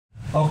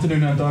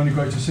Afternoon, Andoni.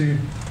 Great to see you.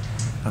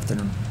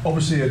 Afternoon.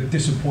 Obviously a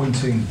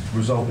disappointing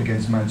result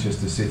against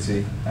Manchester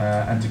City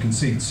and to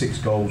concede 6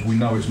 goals. We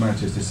know it's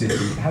Manchester City.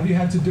 Have you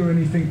had to do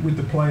anything with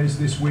the players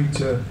this week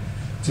to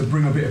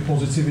bring a bit of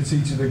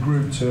positivity to the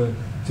group, to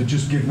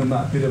just give them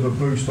that bit of a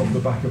boost off the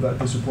back of that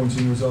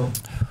disappointing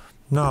result?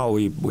 No,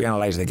 we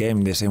analyze the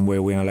game the same way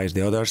we analyze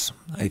the others.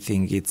 I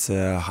think it's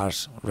a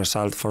harsh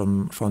result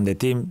from the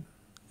team.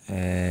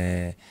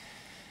 I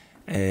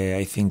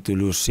think to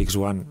lose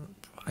 6-1,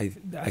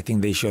 I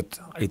think they shot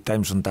 8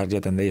 times on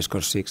target and they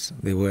scored 6.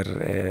 They were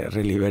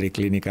really very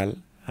clinical,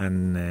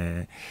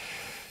 and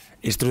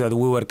it's true that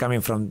we were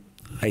coming from,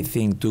 I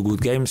think, 2 good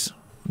games,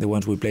 the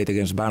ones we played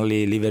against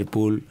Burnley,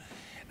 Liverpool,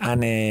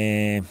 and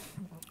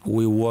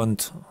we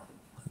want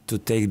to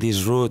take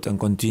this route and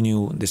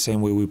continue the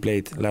same way we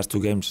played last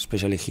 2 games,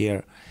 especially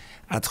here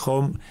at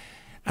home.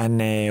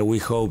 And we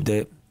hope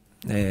that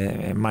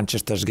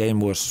Manchester's game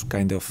was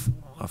kind of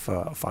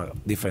a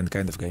different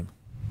kind of game.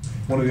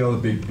 One of the other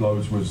big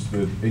blows was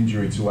the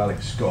injury to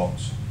Alex Scott.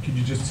 Could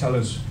you just tell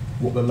us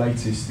what the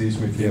latest is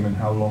with him and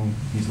how long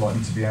he's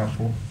likely to be out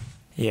for?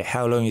 Yeah,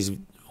 how long is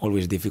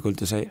always difficult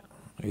to say,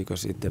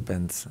 because it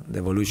depends the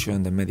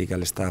evolution, the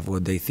medical staff,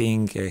 what they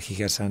think. He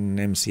has an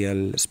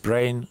MCL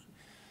sprain.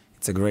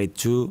 It's a grade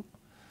 2.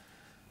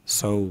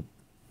 So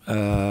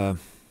I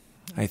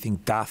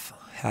think Taff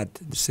had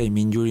the same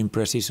injury in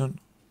pre-season.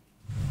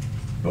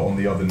 But on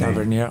the other knee?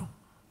 Tavernier,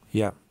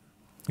 yeah,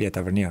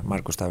 Tavernier.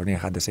 Marcus Tavernier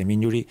had the same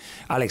injury.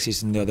 Alex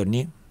is in the other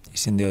knee.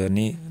 He's in the other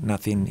knee.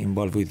 Nothing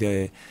involved with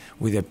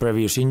the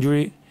previous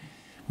injury,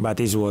 but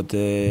it's what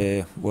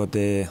the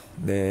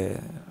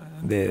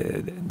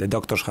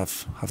doctors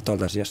have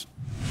told us. Yes.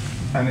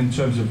 And in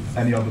terms of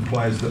any other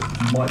players that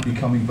might be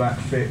coming back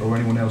fit, or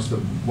anyone else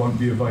that won't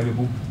be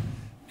available?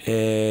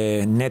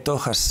 Neto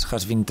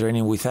has been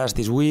training with us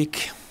this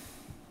week.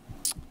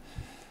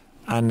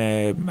 And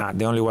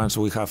the only ones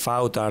we have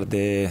out are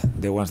the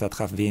ones that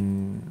have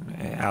been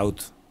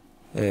out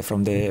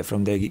from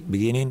the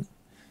beginning,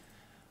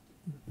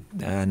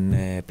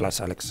 and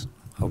plus Alex,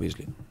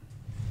 obviously.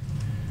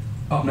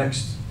 Up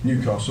next,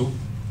 Newcastle.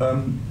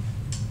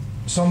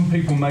 Some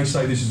people may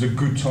say this is a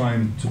good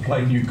time to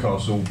play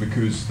Newcastle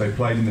because they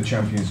played in the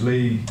Champions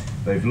League,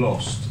 they've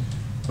lost,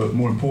 but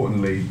more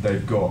importantly,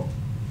 they've got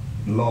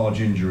large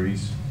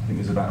injuries. I think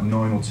there's about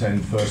 9 or 10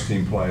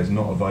 first-team players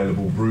not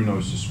available.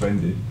 Bruno's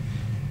suspended.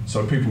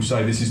 So people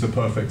say this is the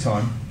perfect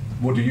time.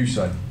 What do you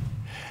say?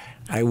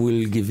 I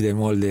will give them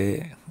all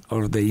the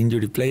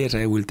injury players.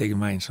 I will take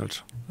mine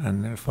also,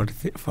 and for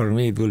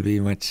me it will be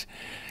much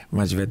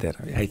better.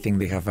 I think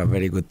they have a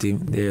very good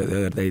team.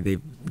 The other day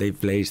they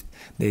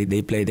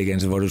played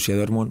against Borussia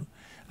Dortmund,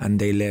 and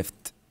they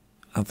left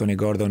Anthony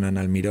Gordon and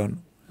Almiron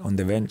on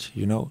the bench,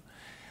 you know,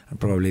 and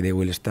probably they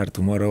will start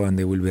tomorrow and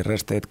they will be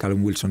rested.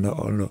 Callum Wilson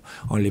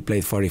only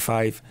played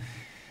 45.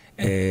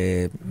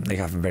 They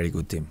have a very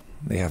good team.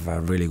 They have a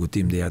really good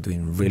team. They are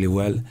doing really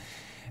well,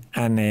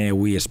 and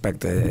we expect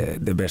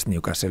the best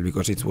Newcastle,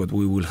 because it's what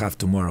we will have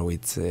tomorrow.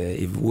 It's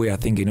if we are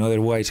thinking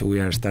otherwise, we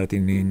are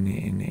starting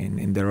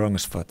in the wrong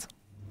spot.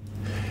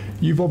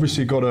 You've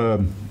obviously got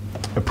a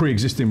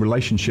pre-existing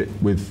relationship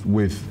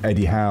with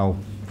Eddie Howe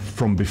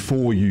from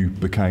before you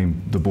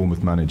became the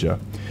Bournemouth manager.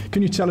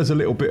 Can you tell us a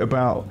little bit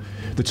about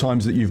the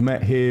times that you've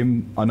met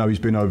him? I know he's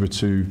been over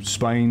to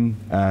Spain,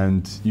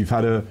 and you've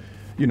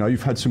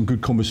had some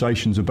good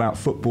conversations about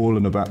football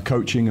and about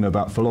coaching and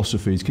about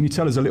philosophies. Can you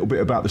tell us a little bit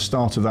about the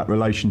start of that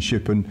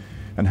relationship and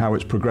how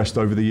it's progressed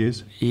over the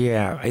years?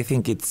 Yeah, I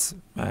think it's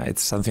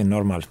something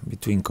normal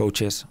between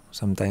coaches.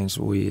 Sometimes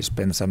we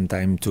spend some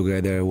time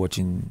together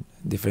watching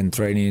different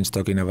trainings,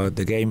 talking about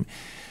the game.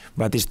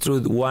 But it's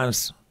true,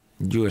 once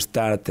you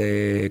start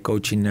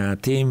coaching a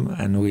team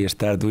and we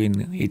start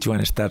doing, each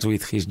one starts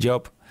with his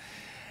job,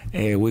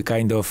 we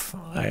kind of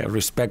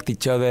respect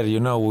each other, you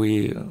know.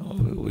 We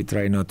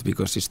try not,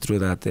 because it's true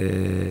that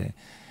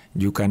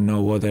you can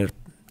know other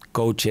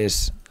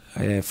coaches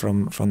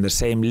from the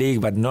same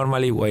league, but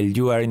normally while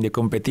you are in the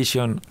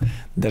competition,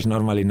 there's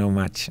normally no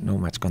much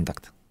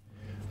contact.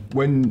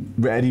 When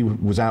Eddie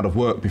was out of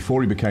work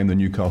before he became the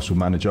Newcastle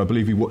manager, I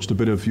believe he watched a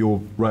bit of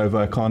your Rayo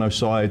Vallecano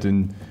side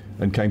and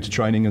came to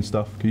training and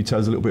stuff. Can you tell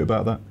us a little bit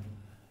about that?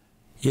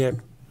 Yeah,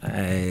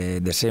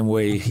 the same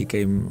way he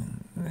came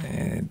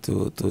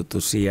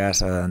to see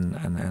us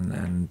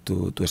and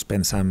to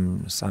spend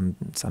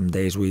some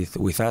days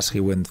with us. He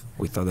went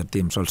with other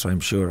teams also, I'm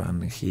sure,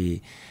 and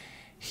he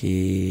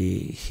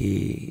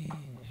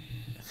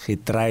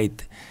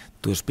tried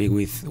to speak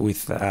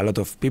with a lot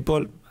of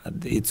people.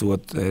 It's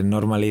what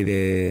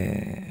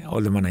normally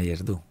all the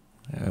managers do.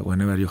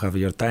 Whenever you have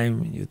your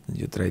time,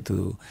 you try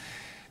to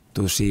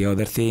see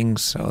other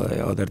things,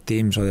 other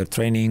teams, other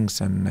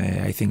trainings, and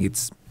I think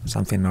it's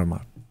something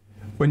normal.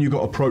 When you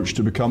got approached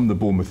to become the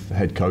Bournemouth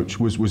head coach,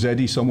 was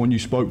Eddie someone you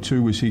spoke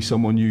to? Was he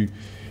someone you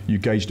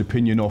gauged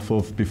opinion off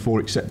of before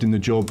accepting the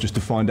job, just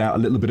to find out a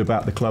little bit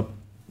about the club?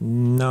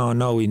 No,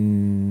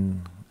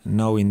 in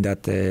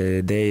that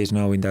days,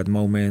 no, in that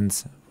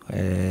moment.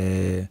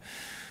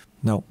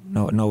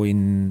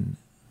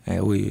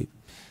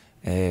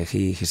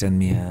 He sent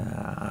me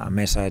a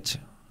message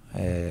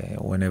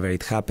whenever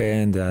it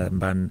happened.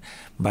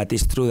 But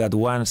it's true that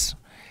once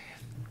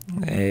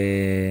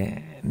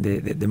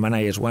the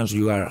managers, once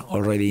you are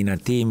already in a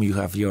team, you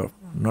have your.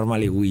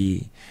 Normally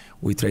we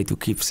try to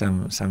keep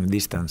some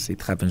distance.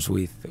 It happens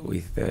with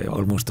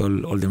almost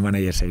all the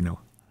managers I know.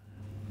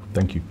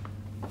 Thank you.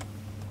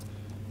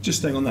 Just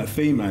staying on that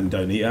theme,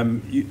 Andoni,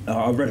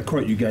 I read a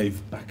quote you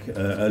gave back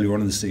earlier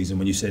on in the season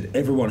when you said,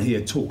 everyone here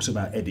talks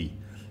about Eddie.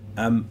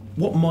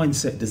 What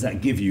mindset does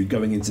that give you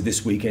going into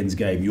this weekend's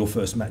game, your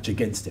first match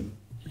against him?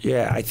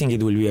 Yeah, I think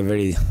it will be a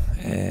very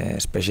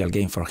special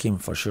game for him,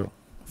 for sure,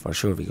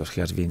 because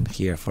he has been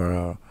here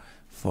for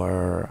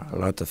a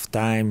lot of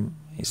time.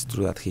 It's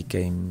true that he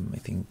came, I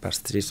think,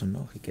 past season,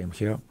 no? He came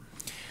here.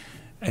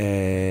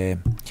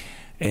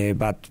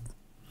 But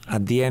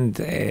at the end,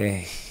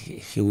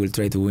 he will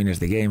try to win us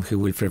the game. He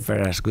will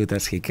prepare as good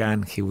as he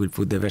can. He will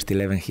put the best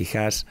 11 he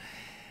has.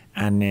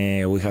 And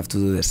we have to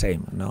do the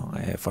same. No?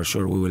 For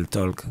sure, we will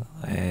talk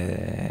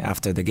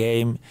after the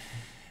game.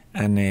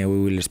 And we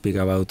will speak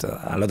about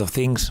a lot of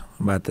things,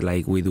 but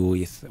like we do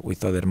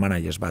with other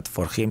managers. But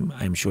for him,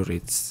 I'm sure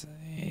it's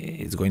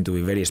going to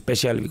be very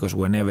special, because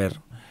whenever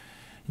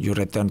you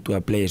return to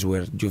a place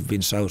where you've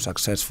been so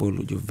successful,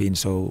 you've been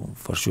so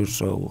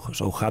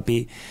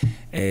happy,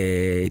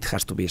 it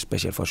has to be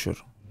special for sure.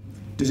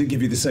 Does it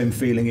give you the same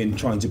feeling in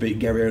trying to beat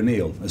Gary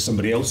O'Neill as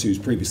somebody else who's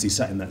previously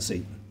sat in that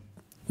seat?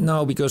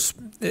 No, because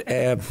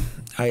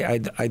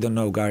I don't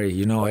know Gary.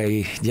 You know,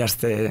 I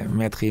just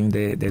met him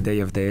the day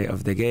of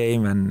the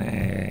game, and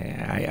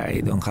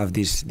I don't have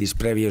this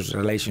previous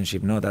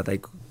relationship, no, that I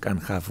can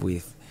have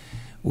with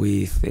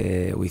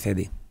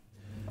Eddie.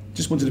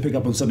 Just wanted to pick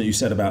up on something you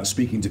said about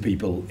speaking to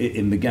people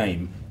in the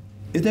game.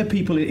 Is there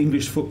people in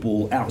English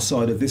football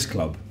outside of this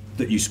club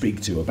that you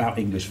speak to about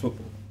English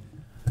football?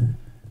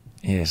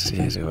 Yes.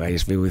 I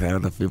speak with a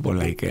lot of people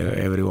like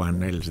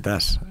everyone else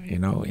does. You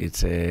know,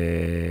 it's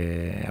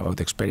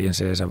about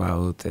experiences,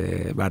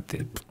 but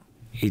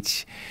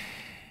each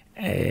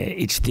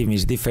team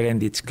is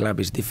different, each club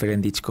is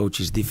different, each coach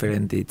is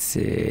different. It's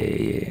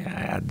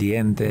at the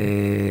end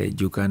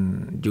you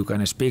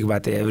can speak,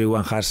 but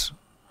everyone has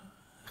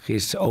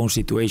his own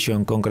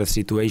situation, concrete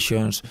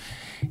situations.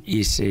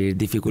 Is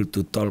difficult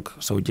to talk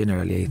so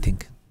generally, I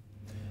think.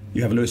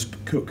 You have Lewis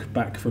Cook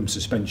back from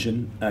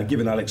suspension.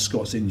 Given Alex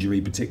Scott's injury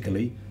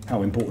particularly,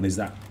 how important is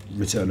that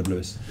return of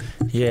Lewis?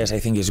 Yes, I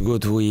think it's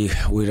good we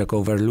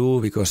recover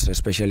Lou, because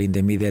especially in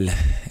the middle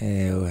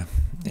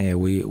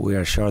we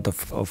are short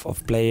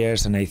of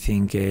players, and I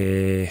think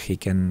he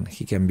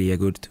can be a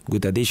good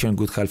addition,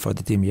 good help for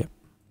the team. Yeah.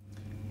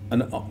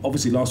 And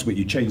obviously last week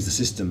you changed the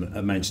system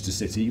at Manchester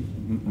City.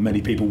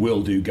 Many people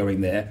will do going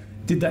there.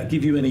 Did that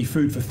give you any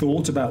food for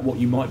thought about what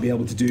you might be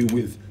able to do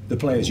with the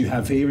players you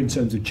have here in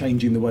terms of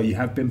changing the way you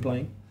have been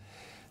playing?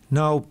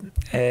 No,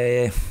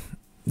 the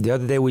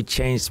other day we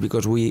changed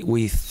because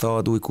we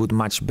thought we could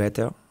match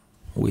better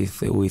with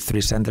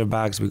three centre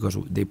backs, because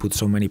they put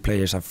so many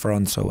players up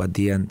front, so at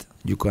the end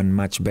you can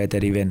match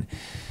better. Even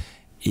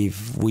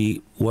if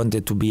we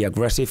wanted to be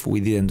aggressive, we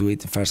didn't do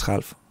it first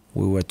half.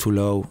 We were too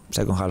low.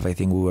 Second half, I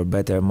think we were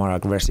better, more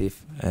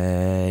aggressive.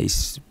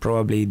 It's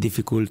probably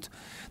difficult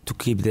to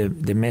keep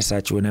the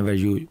message whenever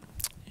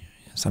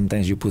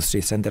sometimes you put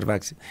three centre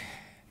backs.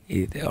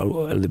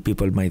 All the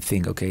people might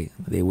think, okay,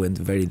 they went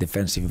very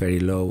defensive, very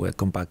low,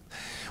 compact.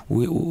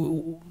 We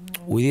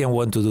didn't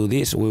want to do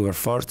this. We were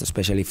forced,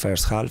 especially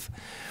first half.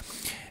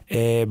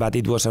 But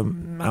it was a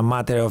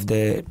matter of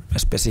the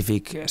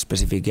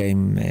specific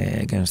game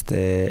against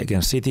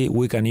City.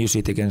 We can use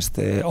it against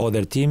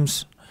other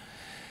teams.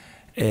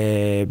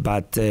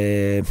 But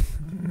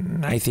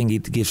I think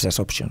it gives us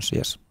options,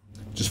 yes.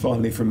 Just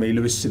finally from me,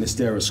 Luis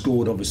Sinisterra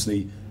scored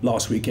obviously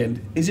last weekend.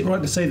 Is it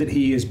right to say that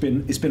it's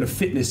been a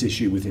fitness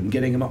issue with him,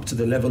 getting him up to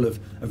the level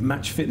of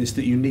match fitness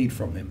that you need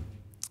from him?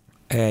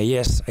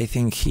 Yes, I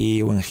think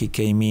when he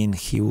came in,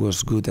 he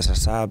was good as a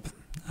sub,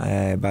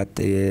 but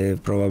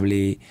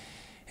probably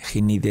he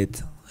needed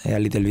a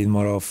little bit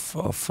more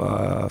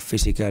of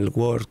physical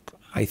work.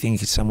 I think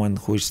he's someone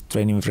who is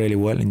training really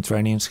well in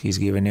trainings. He's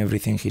given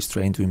everything. He's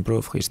trying to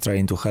improve. He's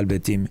trying to help the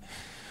team,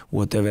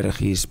 whatever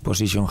his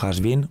position has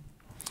been.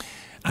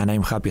 And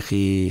I'm happy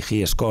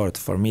he scored.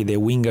 For me, the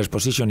winger's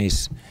position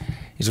is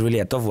really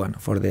a tough one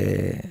for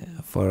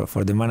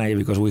the manager,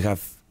 because we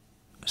have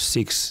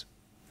six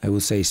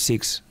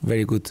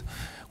very good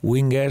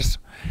wingers,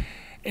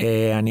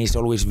 and it's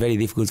always very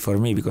difficult for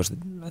me because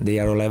they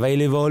are all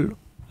available.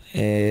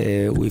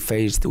 We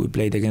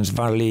played against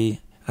Burnley.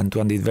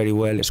 Antoine did very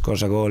well,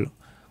 scores a goal.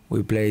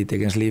 We played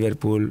against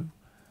Liverpool.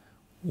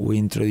 We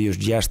introduced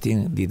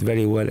Justin, did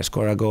very well,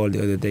 scored a goal.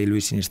 The other day,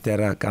 Luis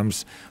Sinisterra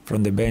comes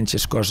from the bench,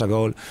 scores a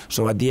goal.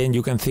 So at the end,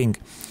 you can think,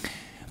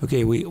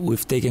 okay,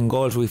 we've taken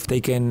goals, we've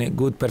taken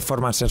good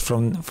performances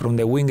from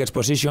the winger's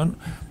position,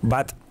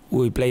 but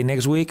we play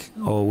next week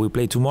or we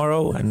play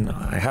tomorrow, and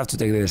I have to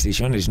take the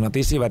decision. It's not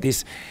easy, but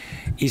it's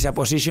a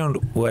position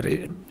where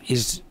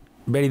it's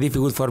very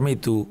difficult for me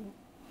to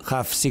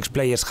have six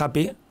players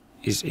happy.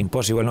 It's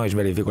impossible. No, it's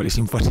very difficult. It's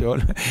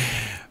impossible.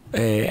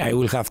 I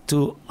will have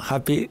 2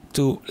 happy,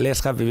 2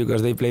 less happy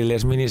because they play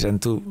less minutes,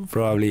 and 2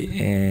 probably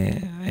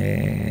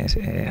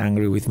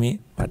angry with me.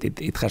 But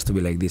it has to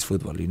be like this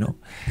football, you know.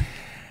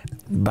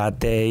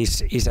 But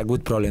it's a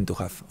good problem to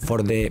have.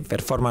 For the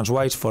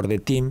performance-wise, for the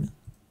team,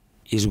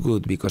 it's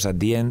good because at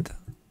the end,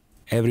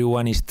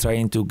 everyone is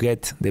trying to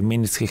get the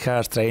minutes he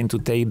has, trying to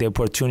take the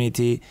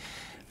opportunity,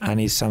 and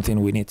it's something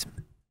we need.